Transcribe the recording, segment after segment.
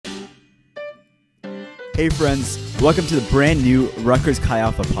Hey friends, welcome to the brand new Rutgers Chi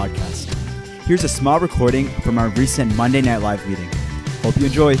Alpha podcast. Here's a small recording from our recent Monday Night Live meeting. Hope you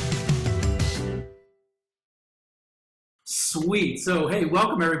enjoy. Sweet. So, hey,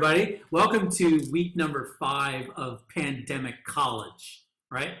 welcome everybody. Welcome to week number 5 of Pandemic College,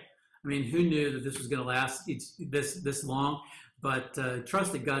 right? I mean, who knew that this was going to last this long? But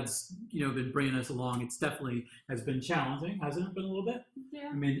trust that God's, been bringing us along. It's definitely has been challenging, hasn't it been a little bit? Yeah.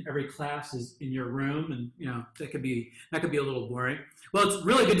 I mean, every class is in your room, and that could be a little boring. Well, it's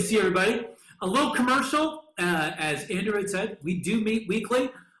really good to see everybody. A little commercial, as Andrew had said, we do meet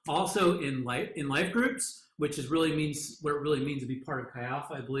weekly, also in life groups, which is what it really means to be part of Chi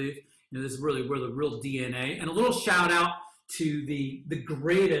Alpha, I believe. This is really where the real DNA. And a little shout out to the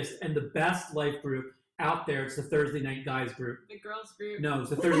greatest and the best life group out there. It's the Thursday Night Guys group. The girls group. No, it's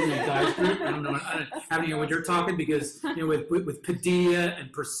the Thursday Night Guys group. I don't know what you're talking, because with Padilla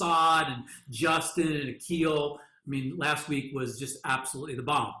and Prasad and Justin and Akil, I mean, last week was just absolutely the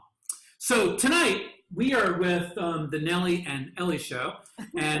bomb. So tonight we are with the Nellie and Ellie show,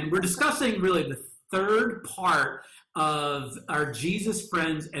 and we're discussing really the third part of our Jesus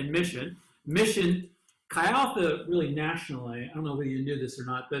Friends and Mission. Chi Alpha really nationally, I don't know whether you knew this or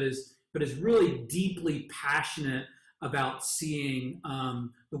not, but is really deeply passionate about seeing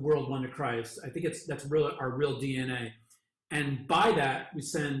the world won to Christ. I think that's really our real DNA. And by that,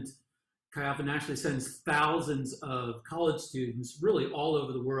 Chi Alpha nationally sends thousands of college students really all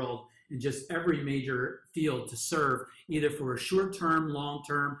over the world in just every major field to serve, either for a short-term,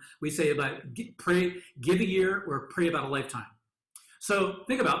 long-term. We say about give a year or pray about a lifetime. So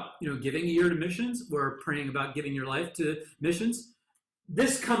think about, giving a year to missions, or praying about giving your life to missions.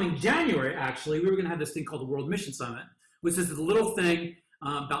 This coming January, actually, we were going to have this thing called the World Mission Summit, which is a little thing,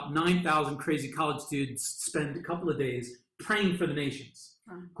 about 9,000 crazy college students spend a couple of days praying for the nations.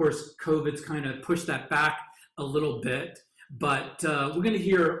 Of course, COVID's kind of pushed that back a little bit, but we're going to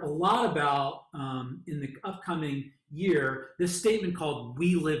hear a lot about, in the upcoming year, this statement called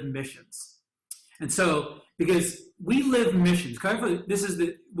 "We Live Missions." And so, because we live missions, this is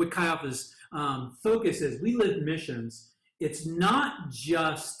what Chi Alpha's focus is. We live missions. It's not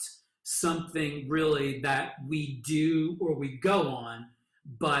just something really that we do or we go on,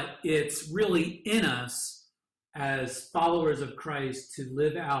 but it's really in us as followers of Christ to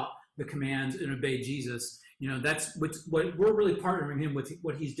live out the commands and obey Jesus. That's what we're really partnering him with,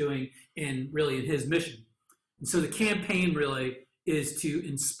 what he's doing in his mission. And so the campaign really is to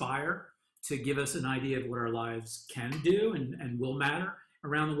inspire, to give us an idea of what our lives can do and will matter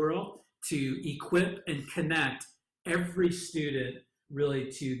around the world, to equip and connect every student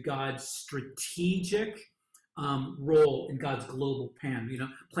really to God's strategic role in God's global plan.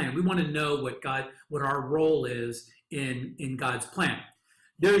 We want to know what our role is in God's plan.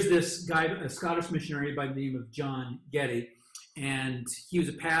 There's this guy, a Scottish missionary by the name of John Getty, and he was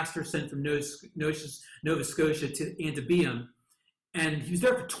a pastor sent from Nova Scotia to Antebellum, and he was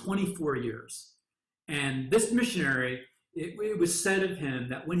there for 24 years. And this missionary, it was said of him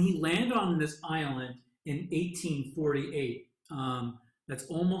that when he landed on this island in 1848, that's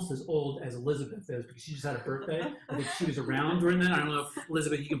almost as old as Elizabeth is, because she just had a birthday. I think she was around during that. I don't know if,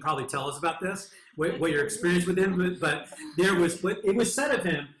 Elizabeth, you can probably tell us about this, what your experience with him, but it was said of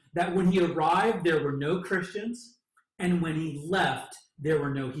him that when he arrived, there were no Christians, and when he left, there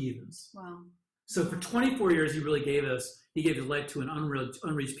were no heathens. Wow. So for 24 years, he gave his life to an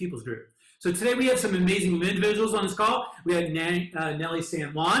unreached peoples group. So today we have some amazing individuals on this call. We have Nellie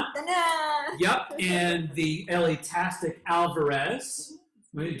San Juan. Yep, and the Ellie-tastic Alvarez.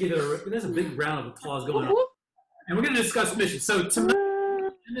 We're going to give it there's a big round of applause going on. And we're going to discuss mission. So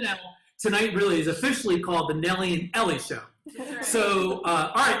tonight really is officially called the Nellie and Ellie show. So,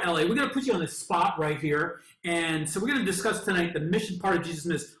 all right, Ellie, we're going to put you on the spot right here. And so we're going to discuss tonight the mission part of Jesus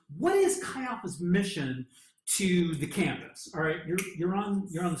Mission. What is Chi Alpha's mission to the campus? All right, you're on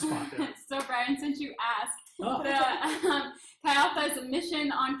the spot there. So Brian, since you asked, Chi Alpha's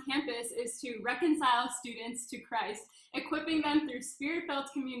mission on campus is to reconcile students to Christ, equipping them through spirit-filled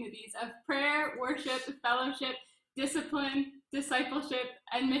communities of prayer, worship, fellowship, discipline, discipleship,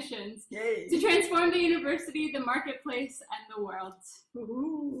 and missions. Yay. To transform the university, the marketplace, and the world.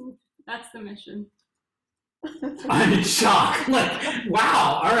 Ooh, that's the mission. I'm in shock.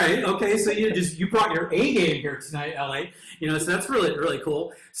 Wow. All right. Okay. So you brought your A game here tonight, Ellie. So that's really, really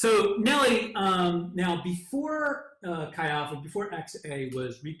cool. So Nellie, now before Chi Alpha, before XA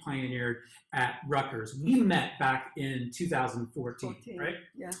was repioneered at Rutgers, we met back in 2014, right?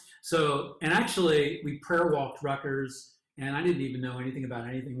 Yeah. So, and actually we prayer walked Rutgers, and I didn't even know anything about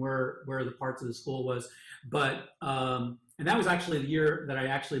anything, where the parts of the school was, but, and that was actually the year that I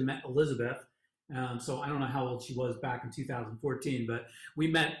actually met Elizabeth. So I don't know how old she was back in 2014, but we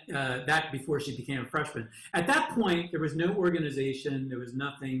met that before she became a freshman. At that point, there was no organization. There was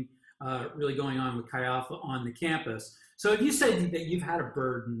nothing really going on with Chi Alpha on the campus. So you said that you've had a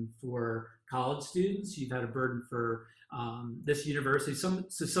burden for college students. You've had a burden for this university. Some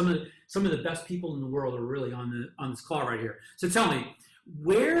of the best people in the world are really on this call right here. So tell me,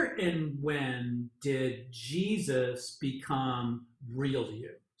 where and when did Jesus become real to you?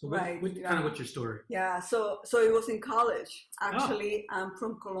 So what's your story? Yeah, so it was in college. Actually, I'm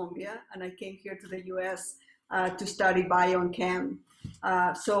from Colombia, and I came here to the U.S. To study bio and chem.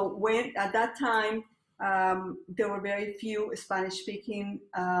 So when at that time, there were very few Spanish-speaking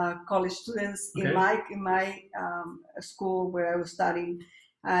college students in my school where I was studying,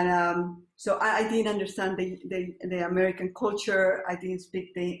 and so I didn't understand the American culture. I didn't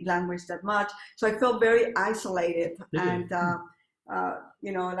speak the language that much, so I felt very isolated, and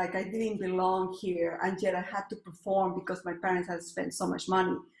like I didn't belong here, and yet I had to perform because my parents had spent so much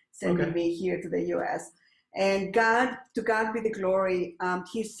money sending me here to the U.S. And to God be the glory.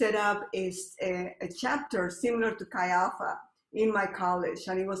 He set up a chapter similar to Chi Alpha in my college,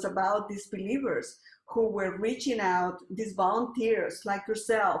 and it was about these believers who were reaching out, these volunteers like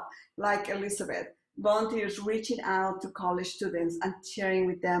yourself, like Elizabeth, volunteers reaching out to college students and sharing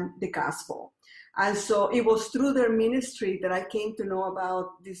with them the gospel. And so it was through their ministry that I came to know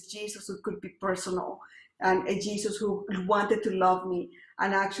about this Jesus who could be personal, and a Jesus who wanted to love me.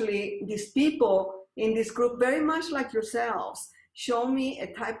 And actually, these people in this group, very much like yourselves, show me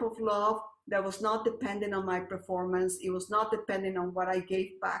a type of love that was not dependent on my performance. It was not dependent on what I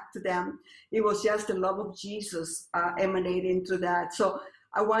gave back to them. It was just the love of Jesus emanating through that. So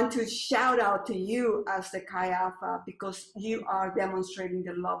I want to shout out to you as the Chi Alpha, because you are demonstrating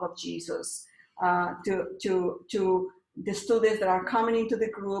the love of Jesus to the students that are coming into the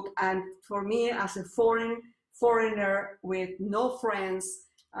group. And for me, as a foreigner with no friends,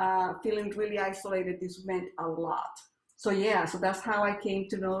 feeling really isolated, this meant a lot. So that's how I came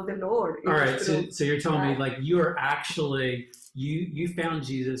to know the Lord. All right, so you're telling me like you are actually, you found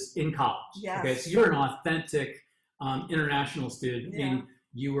Jesus in college. Yes. Okay, so you're an authentic international student. Yeah. I mean,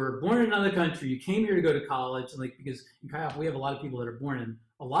 you were born in another country, you came here to go to college, like, because in Chi Alpha we have a lot of people that are born in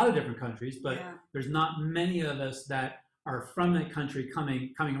a lot of different countries, but there's not many of us that are from that country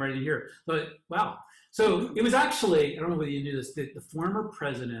coming right in here. But wow. So it was actually, I don't know whether you knew this, the former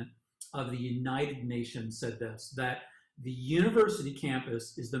president of the United Nations said this, that the university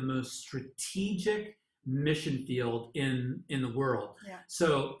campus is the most strategic mission field in the world. Yeah.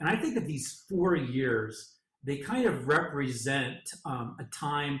 So, and I think that these 4 years, they kind of represent a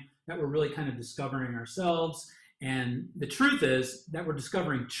time that we're really kind of discovering ourselves. And the truth is that we're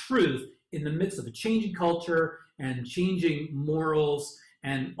discovering truth in the midst of a changing culture and changing morals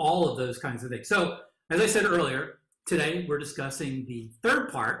and all of those kinds of things. So, as I said earlier, today we're discussing the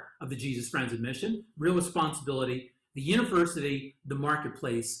third part of the Jesus Friends of Mission, real responsibility, the university, the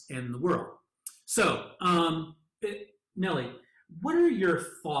marketplace, and the world. So, Nellie, what are your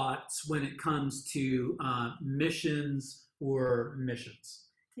thoughts when it comes to missions or missions?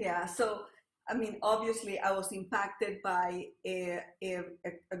 Yeah, so I mean, obviously, I was impacted by a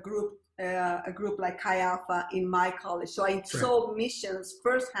group like Chi Alpha in my college. So I saw missions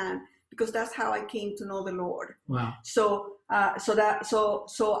firsthand, because that's how I came to know the Lord. Wow. So I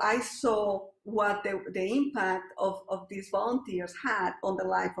saw what the impact of these volunteers had on the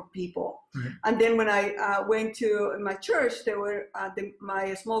life of people. Mm-hmm. And then when I went to my church, there were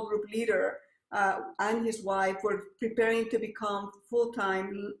my small group leader and his wife were preparing to become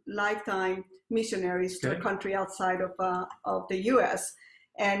full-time, lifetime missionaries to a country outside of the U.S.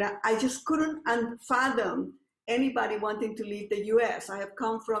 And I just couldn't fathom anybody wanting to leave the U.S. I have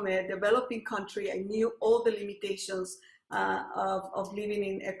come from a developing country. I knew all the limitations of living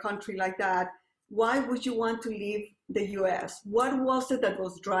in a country like that. Why would you want to leave the U.S.? What was it that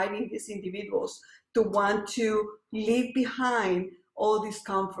was driving these individuals to want to leave behind all these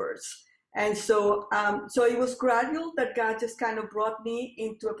comforts? And so it was gradual that God just kind of brought me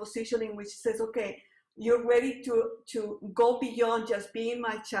into a position in which He says, okay, you're ready to go beyond just being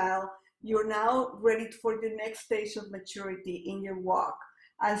my child. You're now ready for the next stage of maturity in your walk.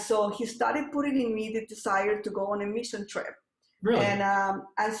 And so He started putting in me the desire to go on a mission trip. Really?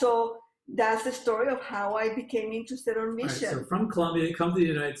 And so that's the story of how I became interested in mission. Right, so from Colombia, you come to the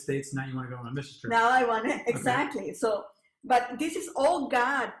United States, now you want to go on a mission trip. Now I want to, exactly. Okay. So, but this is all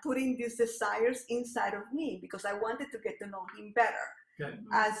God putting these desires inside of me, because I wanted to get to know Him better. Okay.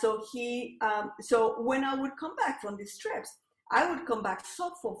 And so so when I would come back from these trips, I would come back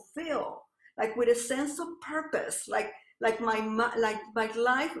so fulfilled, like with a sense of purpose, like my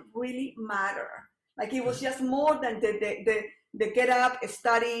life really mattered. Like it was just more than the get up,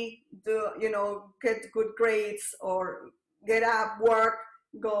 study, get good grades, or get up, work,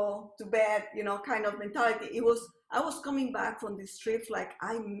 go to bed, kind of mentality. I was coming back from these trips like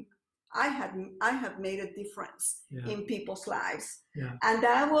I have made a difference in people's lives. Yeah. And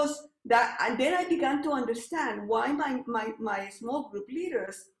that was that. And then I began to understand why my small group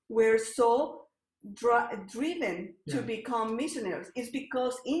leaders were so driven to become missionaries. It's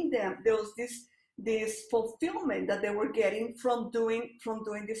because in them there was this fulfillment that they were getting from doing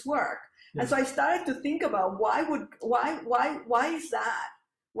this work. And so I started to think about why is that?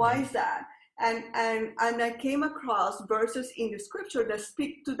 Why is that? And I came across verses in the scripture that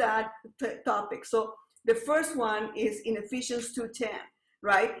speak to that topic. So the first one is in Ephesians 2:10,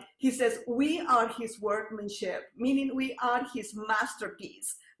 right? He says, we are his workmanship, meaning we are his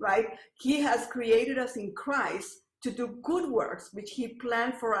masterpiece, right? He has created us in Christ to do good works, which he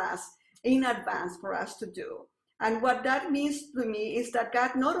planned for us in advance for us to do. And what that means to me is that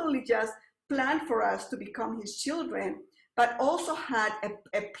God not only just planned for us to become his children, but also had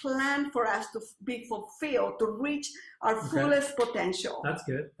a plan for us to be fulfilled, to reach our fullest potential. That's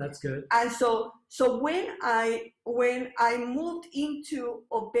good. That's good. And so when I moved into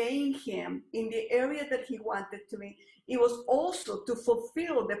obeying him in the area that he wanted to me, it was also to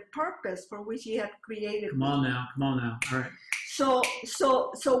fulfill the purpose for which he had created me. Come on now. All right.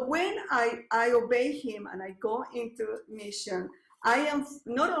 So when I obey him and I go into mission, I am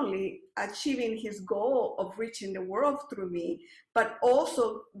not only achieving his goal of reaching the world through me, but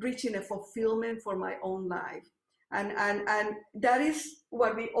also reaching a fulfillment for my own life. And that is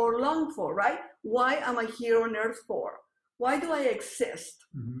what we all long for, right? Why am I here on earth for? Why do I exist?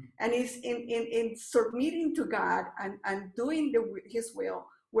 Mm-hmm. And it's in submitting to God and doing his will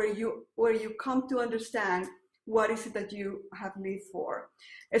where you come to understand what is it that you have lived for.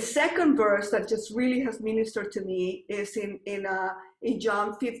 A second verse that just really has ministered to me is in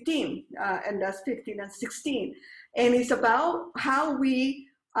John 15, and that's 15 and 16. And it's about how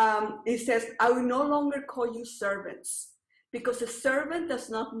it says, I will no longer call you servants, because a servant does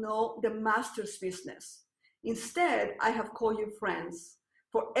not know the master's business. Instead, I have called you friends.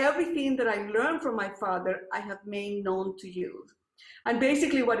 For everything that I learned from my Father, I have made known to you. And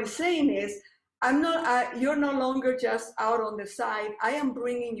basically what he's saying is, you're no longer just out on the side. I am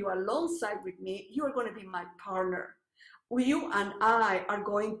bringing you alongside with me. You are going to be my partner. You and I are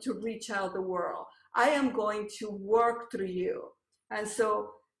going to reach out the world. I am going to work through you. And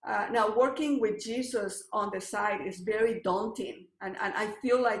so now working with Jesus on the side is very daunting. And I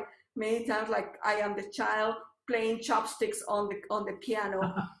feel like many times like I am the child playing chopsticks on the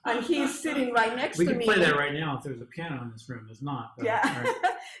piano, and he's sitting right next to me. We can play that right now if there's a piano in this room. There's not. Yeah. Right.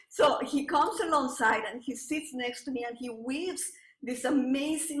 So he comes alongside and he sits next to me and he weaves this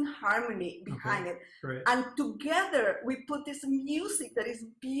amazing harmony behind it. Right. And together we put this music that is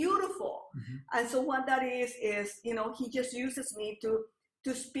beautiful. Mm-hmm. And so what that is he just uses me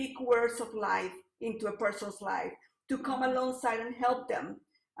to speak words of life into a person's life, to come alongside and help them.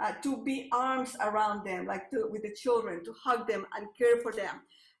 To be arms around them, with the children, to hug them and care for them.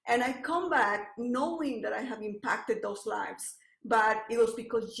 And I come back knowing that I have impacted those lives, but it was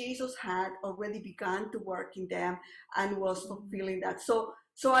because Jesus had already begun to work in them and was fulfilling that. So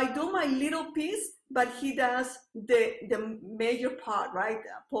I do my little piece, but he does the major part, right?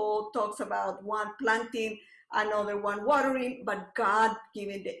 Paul talks about one planting, another one watering, but God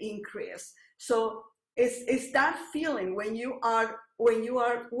giving the increase. So it's that feeling when you are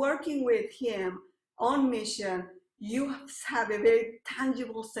working with him on mission, you have a very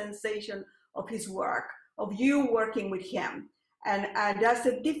tangible sensation of his work, of you working with him. And that's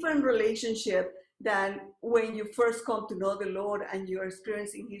a different relationship than when you first come to know the Lord and you're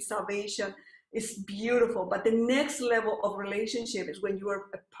experiencing his salvation. It's beautiful. But the next level of relationship is when you are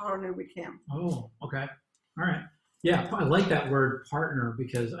a partner with him. Oh, okay. All right. Yeah, I like that word partner,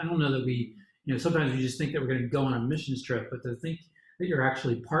 because I don't know that we, sometimes we just think that we're going to go on a missions trip, but to think that you're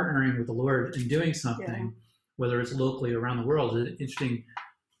actually partnering with the Lord and doing something, whether it's locally or around the world, is interesting.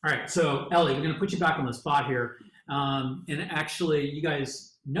 All right, so Ellie, we're going to put you back on the spot here. And actually, you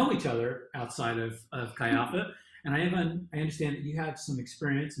guys know each other outside of Chi Alpha, and I understand that you have some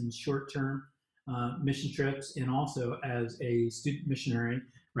experience in short-term mission trips and also as a student missionary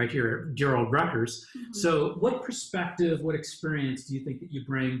right here at dear old Rutgers. Mm-hmm. So what perspective, what experience do you think that you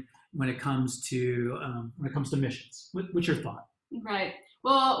bring when it comes to missions? What's your thought? Right.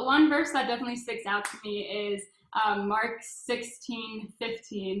 Well, one verse that definitely sticks out to me is Mark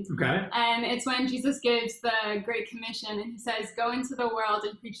 16:15. Okay. And it's when Jesus gives the Great Commission, and he says, "Go into the world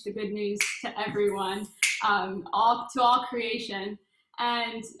and preach the good news to everyone, to all creation."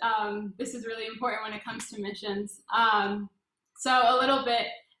 and this is really important when it comes to missions. So a little bit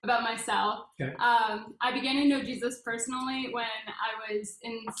about myself. Okay. I began to know Jesus personally when I was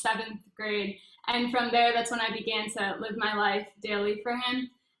in 7th grade. And from there, that's when I began to live my life daily for him.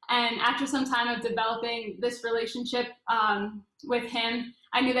 And after some time of developing this relationship with him,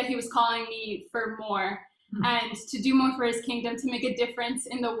 I knew that he was calling me for more and to do more for his kingdom, to make a difference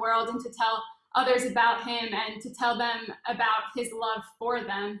in the world and to tell others about him and to tell them about his love for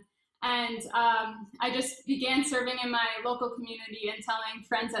them. And I just began serving in my local community and telling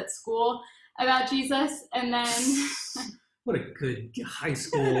friends at school about Jesus. And then what a good high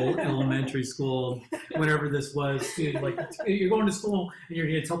school, elementary school, whenever this was, dude, like you're going to school and you're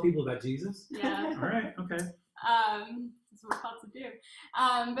going to tell people about Jesus? Yeah. All right, okay. That's what we're called to do.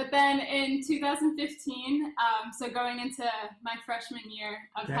 But then in 2015, so going into my freshman year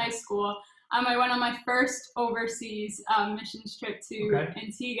of high school, I went on my first overseas missions trip to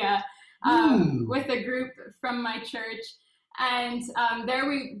Antigua with a group from my church. And there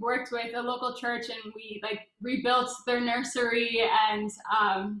we worked with a local church, and we rebuilt their nursery and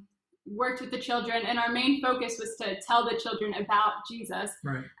worked with the children. And our main focus was to tell the children about Jesus.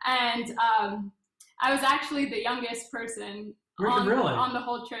 Right. And I was actually the youngest person on the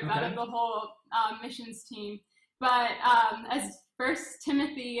whole trip out of the whole missions team. But as 1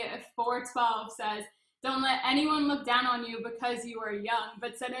 Timothy 4:12 says, "Don't let anyone look down on you because you are young,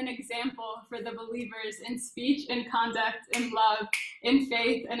 but set an example for the believers in speech, in conduct, in love, in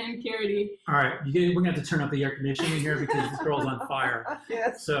faith, and in purity." All right, we're going to have to turn up the air conditioning here because this girl's on fire.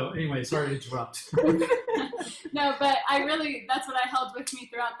 Yes. So anyway, sorry to interrupt. No, but that's what I held with me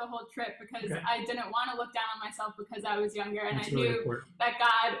throughout the whole trip, because I didn't want to look down on myself because I was younger, and That's I really knew important. that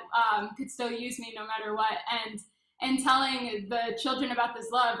God could still use me no matter what. And telling the children about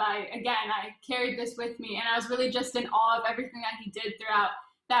this love, I carried this with me, and I was really just in awe of everything that he did throughout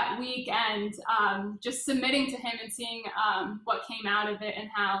that week, and just submitting to him and seeing what came out of it and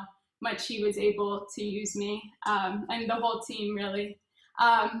how much he was able to use me and the whole team, really.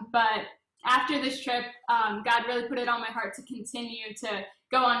 But after this trip, God really put it on my heart to continue to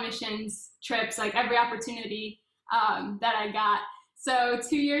go on missions trips, like every opportunity that I got. So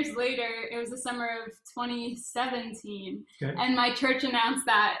 2 years later, it was the summer of 2017, and my church announced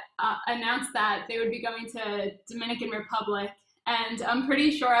that they would be going to Dominican Republic, and I'm pretty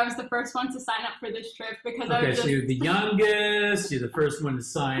sure I was the first one to sign up for this trip because I was so you're the youngest, you're the first one to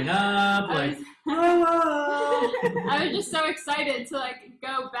sign up, I was just so excited to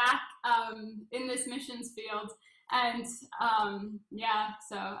go back in this missions field, and so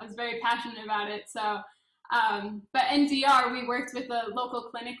I was very passionate about it. So. But in DR, we worked with a local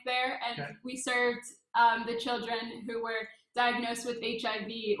clinic there, and we served the children who were diagnosed with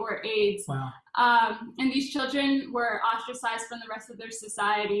HIV or AIDS. Wow. And these children were ostracized from the rest of their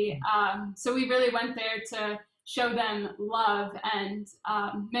society. So we really went there to show them love and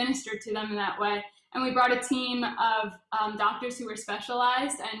minister to them in that way. And we brought a team of doctors who were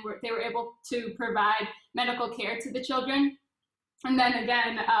specialized, and they were able to provide medical care to the children. And then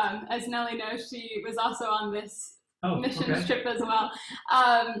again, as Nellie knows, she was also on this missions trip as well.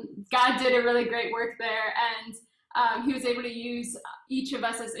 God did a really great work there, and he was able to use each of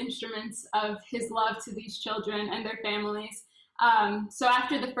us as instruments of his love to these children and their families. So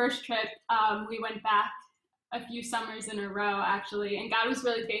after the first trip, we went back a few summers in a row, actually, and God was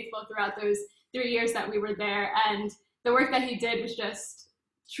really faithful throughout those 3 years that we were there. And the work that he did was just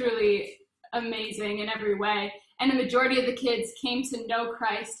truly amazing in every way. And the majority of the kids came to know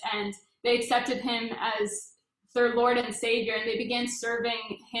Christ, and they accepted him as their Lord and Savior, and they began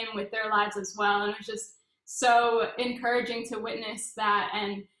serving him with their lives as well. And it was just so encouraging to witness that,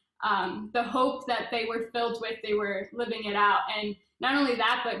 and the hope that they were filled with, they were living it out. And not only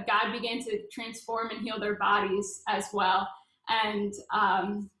that, but God began to transform and heal their bodies as well. And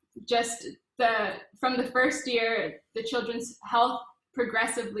from the first year, the children's health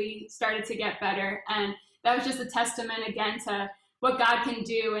progressively started to get better, and that was just a testament again to what God can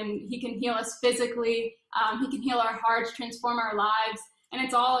do, and he can heal us physically, he can heal our hearts, transform our lives, and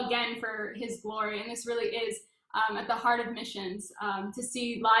it's all again for his glory. And this really is at the heart of missions, to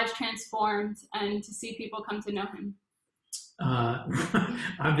see lives transformed and to see people come to know him.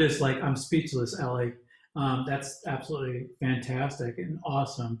 I'm speechless, Ellie. That's absolutely fantastic and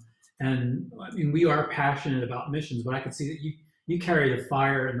awesome. And I mean, we are passionate about missions, but I can see that you carry the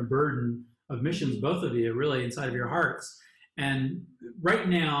fire and the burden of missions, both of you, really inside of your hearts. And right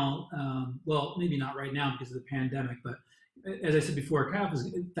now, well, maybe not right now because of the pandemic, but as I said before, CAF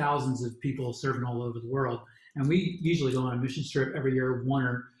is thousands of people serving all over the world. And we usually go on a mission trip every year,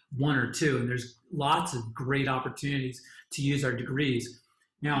 one one or two, and there's lots of great opportunities to use our degrees.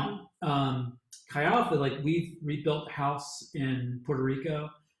 Now, Chi Alpha, like we've rebuilt a house in Puerto Rico,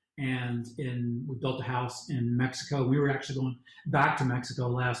 and we built a house in Mexico. We were actually going back to Mexico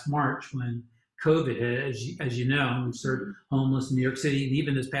last March when COVID hit, as you know. We served homeless in New York City, and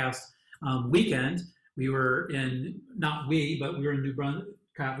even this past weekend, we were in, we were in New Brunswick.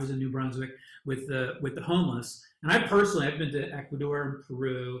 Chi was in New Brunswick with the homeless. And I've been to Ecuador and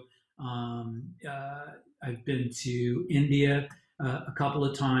Peru. I've been to India a couple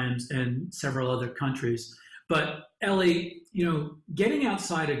of times and several other countries. But Ellie, getting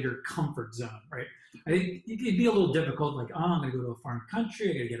outside of your comfort zone, right? I think it'd be a little difficult, like, I'm going to go to a foreign country,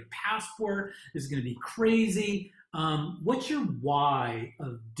 I got to get a passport, this is going to be crazy. What's your why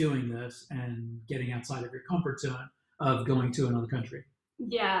of doing this and getting outside of your comfort zone of going to another country?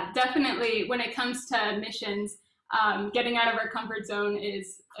 Yeah, definitely. When it comes to missions, getting out of our comfort zone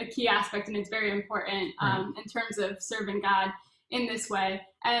is a key aspect, and it's very important in terms of serving God in this way.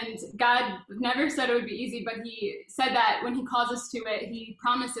 And God never said it would be easy, but he said that when he calls us to it, he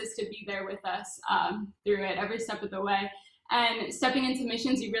promises to be there with us through it every step of the way. And stepping into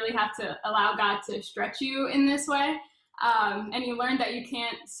missions, you really have to allow God to stretch you in this way. And you learn that you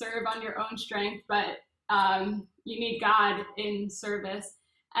can't serve on your own strength, but you need God in service.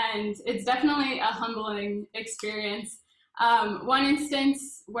 And it's definitely a humbling experience. One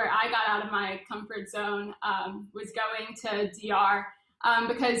instance where I got out of my comfort zone was going to DR,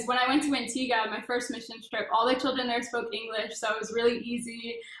 because when I went to Antigua, my first mission trip, all the children there spoke English, so it was really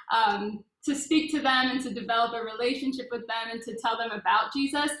easy to speak to them and to develop a relationship with them and to tell them about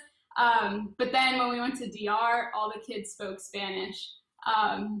Jesus. But then when we went to DR, all the kids spoke Spanish,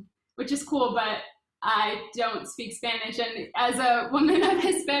 which is cool, but I don't speak Spanish, and as a woman of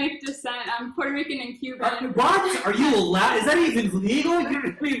Hispanic descent, I'm Puerto Rican and Cuban. What? Are you allowed? Is that even legal? You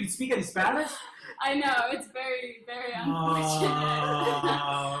don't even speak any Spanish? I know, it's very, very unfortunate.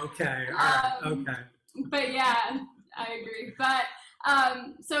 Oh, okay. All right. Okay. But yeah, I agree. But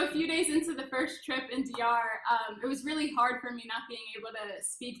so a few days into the first trip in DR, it was really hard for me not being able to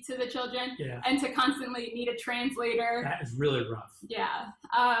speak to the children and to constantly need a translator. That is really rough. Yeah.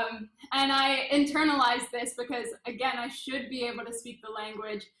 And I internalized this because, again, I should be able to speak the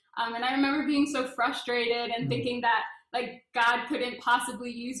language. And I remember being so frustrated and thinking that, like, God couldn't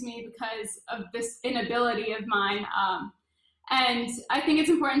possibly use me because of this inability of mine. And I think it's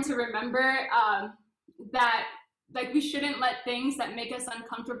important to remember that, like, we shouldn't let things that make us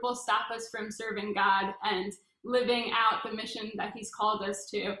uncomfortable stop us from serving God and living out the mission that he's called us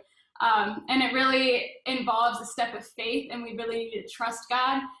to. And it really involves a step of faith, and we really need to trust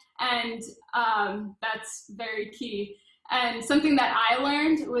God. And that's very key. And something that I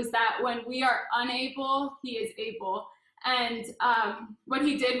learned was that when we are unable, he is able. And what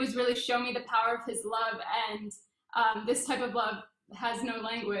he did was really show me the power of his love. And this type of love has no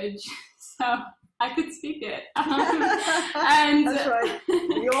language. So I could speak it. And that's right.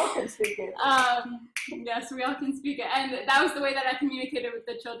 We all can speak it. Yes, we all can speak it. And that was the way that I communicated with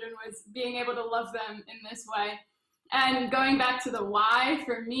the children, was being able to love them in this way. And going back to the why,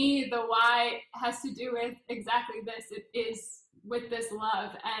 for me, the why has to do with exactly this. It is with this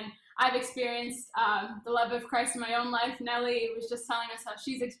love. And I've experienced the love of Christ in my own life. Nellie was just telling us how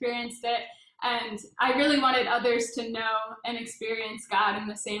she's experienced it. And I really wanted others to know and experience God in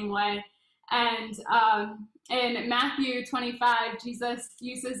the same way. And in Matthew 25, Jesus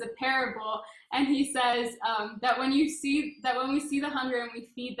uses a parable, and he says that when we see the hungry and we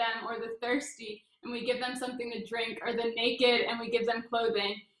feed them, or the thirsty and we give them something to drink, or the naked and we give them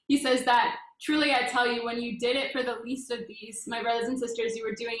clothing, he says that, truly I tell you, when you did it for the least of these, my brothers and sisters, you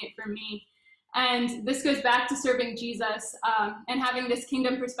were doing it for me. And this goes back to serving Jesus and having this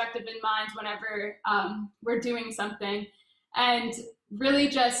kingdom perspective in mind whenever we're doing something. And really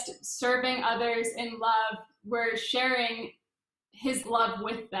just serving others in love, we're sharing his love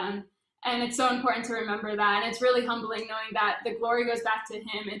with them. And it's so important to remember that. And it's really humbling knowing that the glory goes back to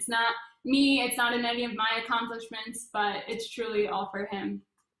him. It's not me, it's not in any of my accomplishments, but it's truly all for him.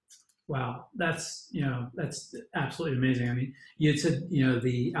 Wow, that's absolutely amazing. I mean, you said,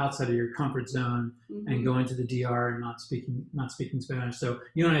 the outside of your comfort zone and going to the DR and not speaking Spanish. So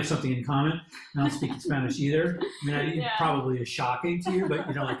you and I have something in common. I don't speak Spanish either. I mean, probably is shocking to you,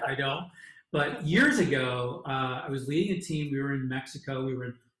 but like I don't. But years ago, I was leading a team. We were in Mexico. We were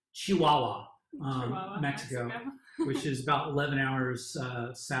in Chihuahua, Mexico, which is about 11 hours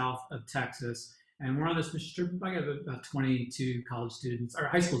south of Texas. And we're on this mission trip. I got about 22 college students, or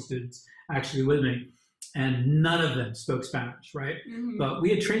high school students, actually with me, and none of them spoke Spanish, right? But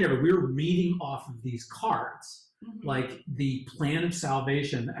we had trained everyone. We were reading off of these cards, like the plan of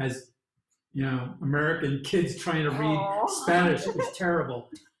salvation as, you know, American kids trying to read Spanish. It was terrible.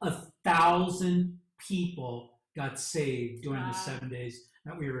 1,000 people got saved during the 7 days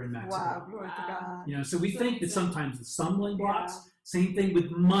that we were in Mexico. Wow, glory to God. You know, so we think that sometimes the stumbling blocks, same thing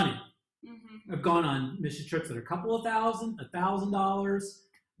with money. I've gone on mission trips that are a couple of thousand, $1,000.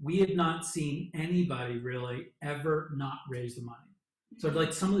 We have not seen anybody really ever not raise the money. So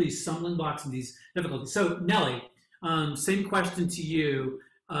like some of these stumbling blocks and these difficulties. So Nellie, same question to you.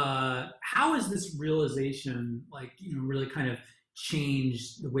 How has this realization, like, you know, really kind of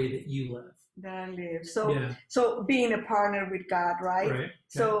changed the way that you live? That I live. So being a partner with God, right? Okay.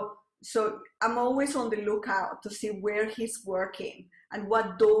 So I'm always on the lookout to see where He's working and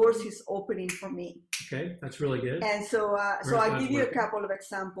what doors He's opening for me. Okay, that's really good. And so I'll give you a couple of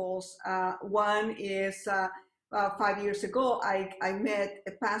examples. One is 5 years ago, I met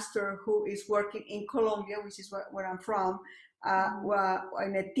a pastor who is working in Colombia, which is where I'm from,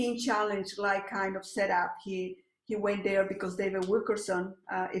 in a teen challenge like kind of setup. He went there because David Wilkerson,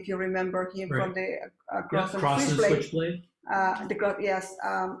 if you remember him from the Cross and Switchblade.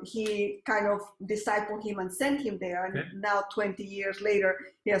 He kind of discipled him and sent him there. And now 20 years later,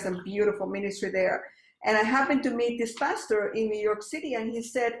 he has a beautiful ministry there. And I happened to meet this pastor in New York City, and he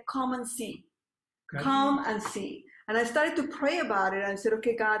said, come and see. Okay. Come and see. And I started to pray about it and said,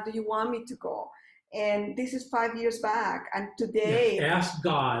 okay, God, do you want me to go? And this is 5 years back. And today, ask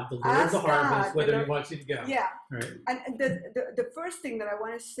God, the Lord of the harvest, whether He wants you to go. Yeah. Right. And the first thing that I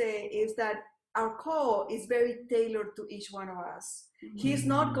want to say is that our call is very tailored to each one of us. He's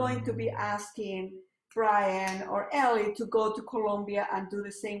not going to be asking Brian or Ellie to go to Colombia and do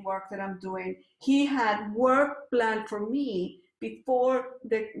the same work that I'm doing. He had work planned for me before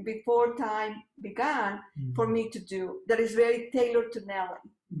time began for me to do. That is very tailored to Nellie.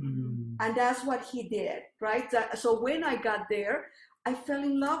 And that's what he did, right? So when I got there, I fell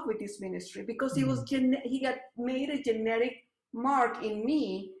in love with this ministry because he had made a genetic mark in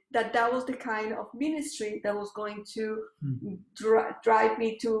me that was the kind of ministry that was going to drive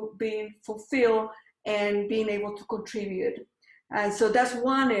me to being fulfilled and being able to contribute. And so that's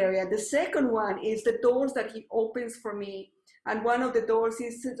one area. The second one is the doors that he opens for me. And one of the doors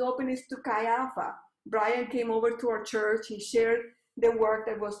he's open is to Chi Alpha. Brian came over to our church. He shared the work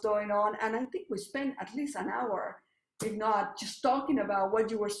that was going on. And I think we spent at least an hour, if not, just talking about what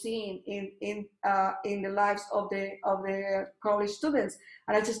you were seeing in the lives of the college students.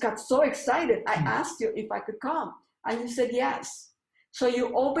 And I just got so excited. I asked you if I could come, and you said yes. So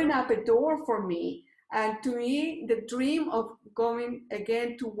you opened up a door for me. And to me, the dream of going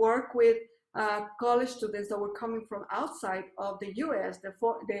again to work with college students that were coming from outside of the U.S., the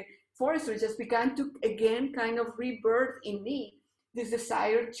forestry just began to again kind of rebirth in me this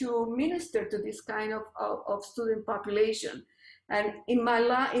desire to minister to this kind of student population. And in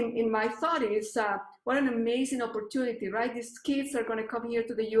my thought is, what an amazing opportunity, right? These kids are going to come here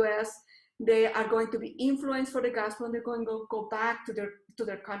to the U.S. They are going to be influenced for the gospel, and they're going to go back to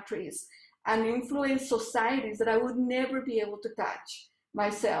their countries and influence societies that I would never be able to touch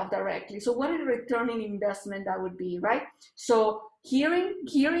myself directly. So what a returning investment that would be, right? So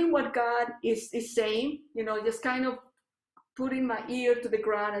hearing what God is saying, you know, just kind of putting my ear to the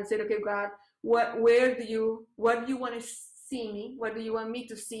ground and said, okay, God, what do you want to see me? What do you want me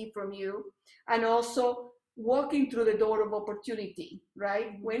to see from you? And also walking through the door of opportunity,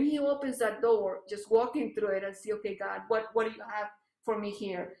 right? When He opens that door, just walking through it and see, okay, God, what do you have for me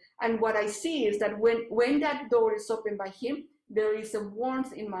here? And what I see is that when that door is opened by Him, there is a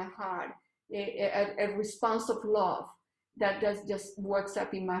warmth in my heart, a response of love that just works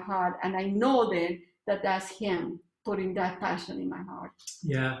up in my heart. And I know then that that's Him putting that passion in my heart.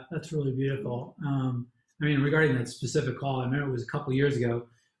 Yeah, that's really beautiful. I mean, regarding that specific call, I remember it was a couple of years ago.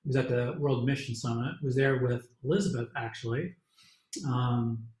 It was at the World Mission Summit. I was there with Elizabeth, actually.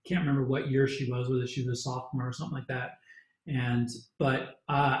 Can't remember what year she was, whether she was a sophomore or something like that. But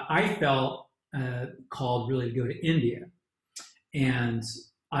I felt called really to go to India. And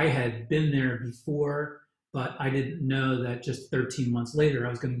I had been there before, but I didn't know that just 13 months later I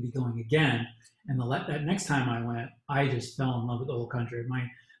was going to be going again. And that next time I went, I just fell in love with the whole country.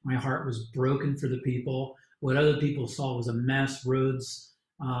 My heart was broken for the people. What other people saw was a mess, roads,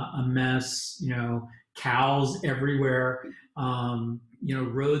 a mess, you know, cows everywhere, you know,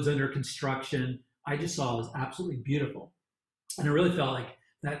 roads under construction. I just saw it was absolutely beautiful. And I really felt like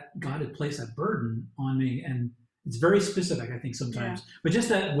that God had placed that burden on me. And it's very specific, I think, sometimes. Yeah. But just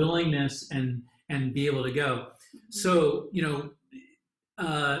that willingness and be able to go. So, you know,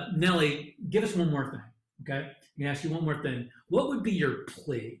 Nellie, give us one more thing. Okay. I'm going to ask you one more thing. What would be your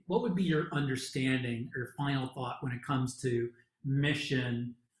plea? What would be your understanding or final thought when it comes to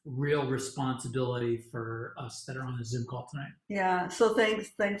mission, real responsibility for us that are on the Zoom call tonight? Yeah. So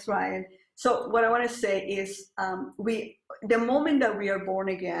thanks, Ryan. So what I want to say is, the moment that we are born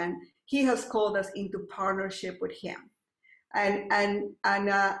again, He has called us into partnership with Him, and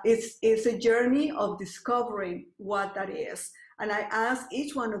it's a journey of discovering what that is. And I ask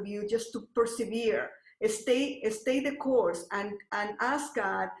each one of you just to persevere, stay the course, and ask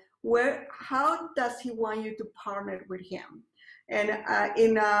God, how does He want you to partner with Him? And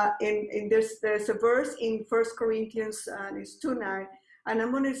there's a verse in 1 Corinthians, it's 2:9, and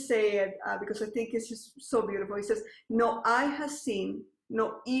I'm going to say it because I think it's just so beautiful. It says, "No eye has seen,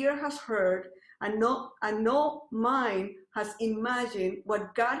 no ear has heard, and no mind has imagined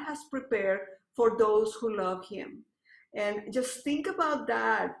what God has prepared for those who love Him." And just think about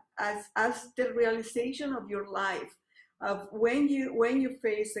that as the realization of your life, of when you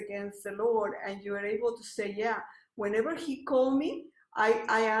face against the Lord and you are able to say, yeah, whenever He called me,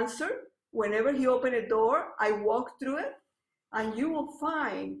 I answered. Whenever He opened a door, I walked through it. And you will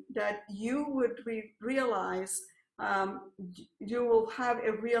find that you would realize, you will have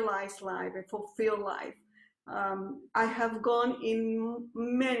a realized life, a fulfilled life. I have gone in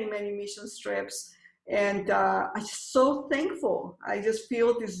many, many mission trips, and I'm just so thankful. I just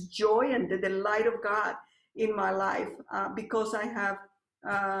feel this joy and the delight of God in my life because I have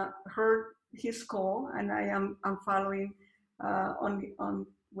heard His call, and I'm following on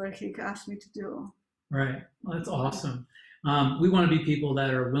where He asked me to do. Right. Well, that's awesome. We want to be people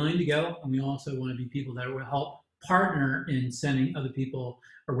that are willing to go, and we also want to be people that will help partner in sending other people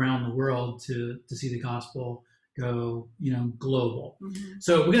around the world to see the gospel go, global. Mm-hmm.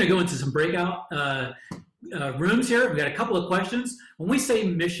 So we're going to go into some breakout rooms here. We've got a couple of questions. When we say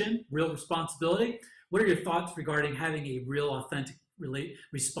mission, real responsibility, what are your thoughts regarding having a real, authentic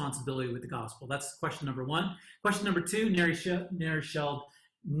responsibility with the gospel? That's question number one. Question number two, Neri, is that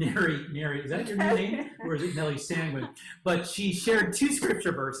your new name? Or is it Nellie Sandwich? But she shared two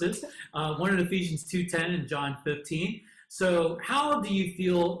scripture verses, one in Ephesians 2:10 and John 15. So how do you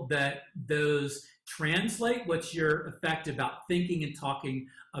feel that those translate? What's your effect about thinking and talking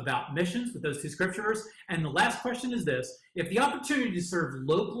about missions with those two scripture verses? And the last question is this: if the opportunity to serve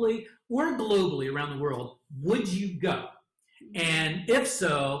locally or globally around the world, would you go? And if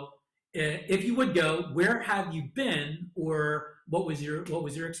so, if you would go, where have you been, or what was your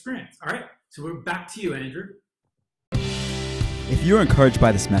experience? All right, so we're back to you, Andrew. If you're encouraged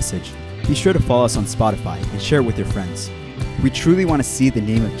by this message, be sure to follow us on Spotify and share it with your friends. We truly want to see the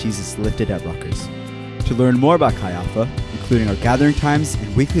name of Jesus lifted at Rutgers. To learn more about Chi Alpha, including our gathering times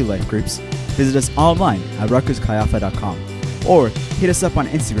and weekly life groups, visit us online at rutgerschalpha.com or hit us up on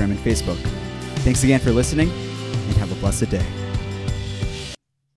Instagram and Facebook. Thanks again for listening, and have a blessed day.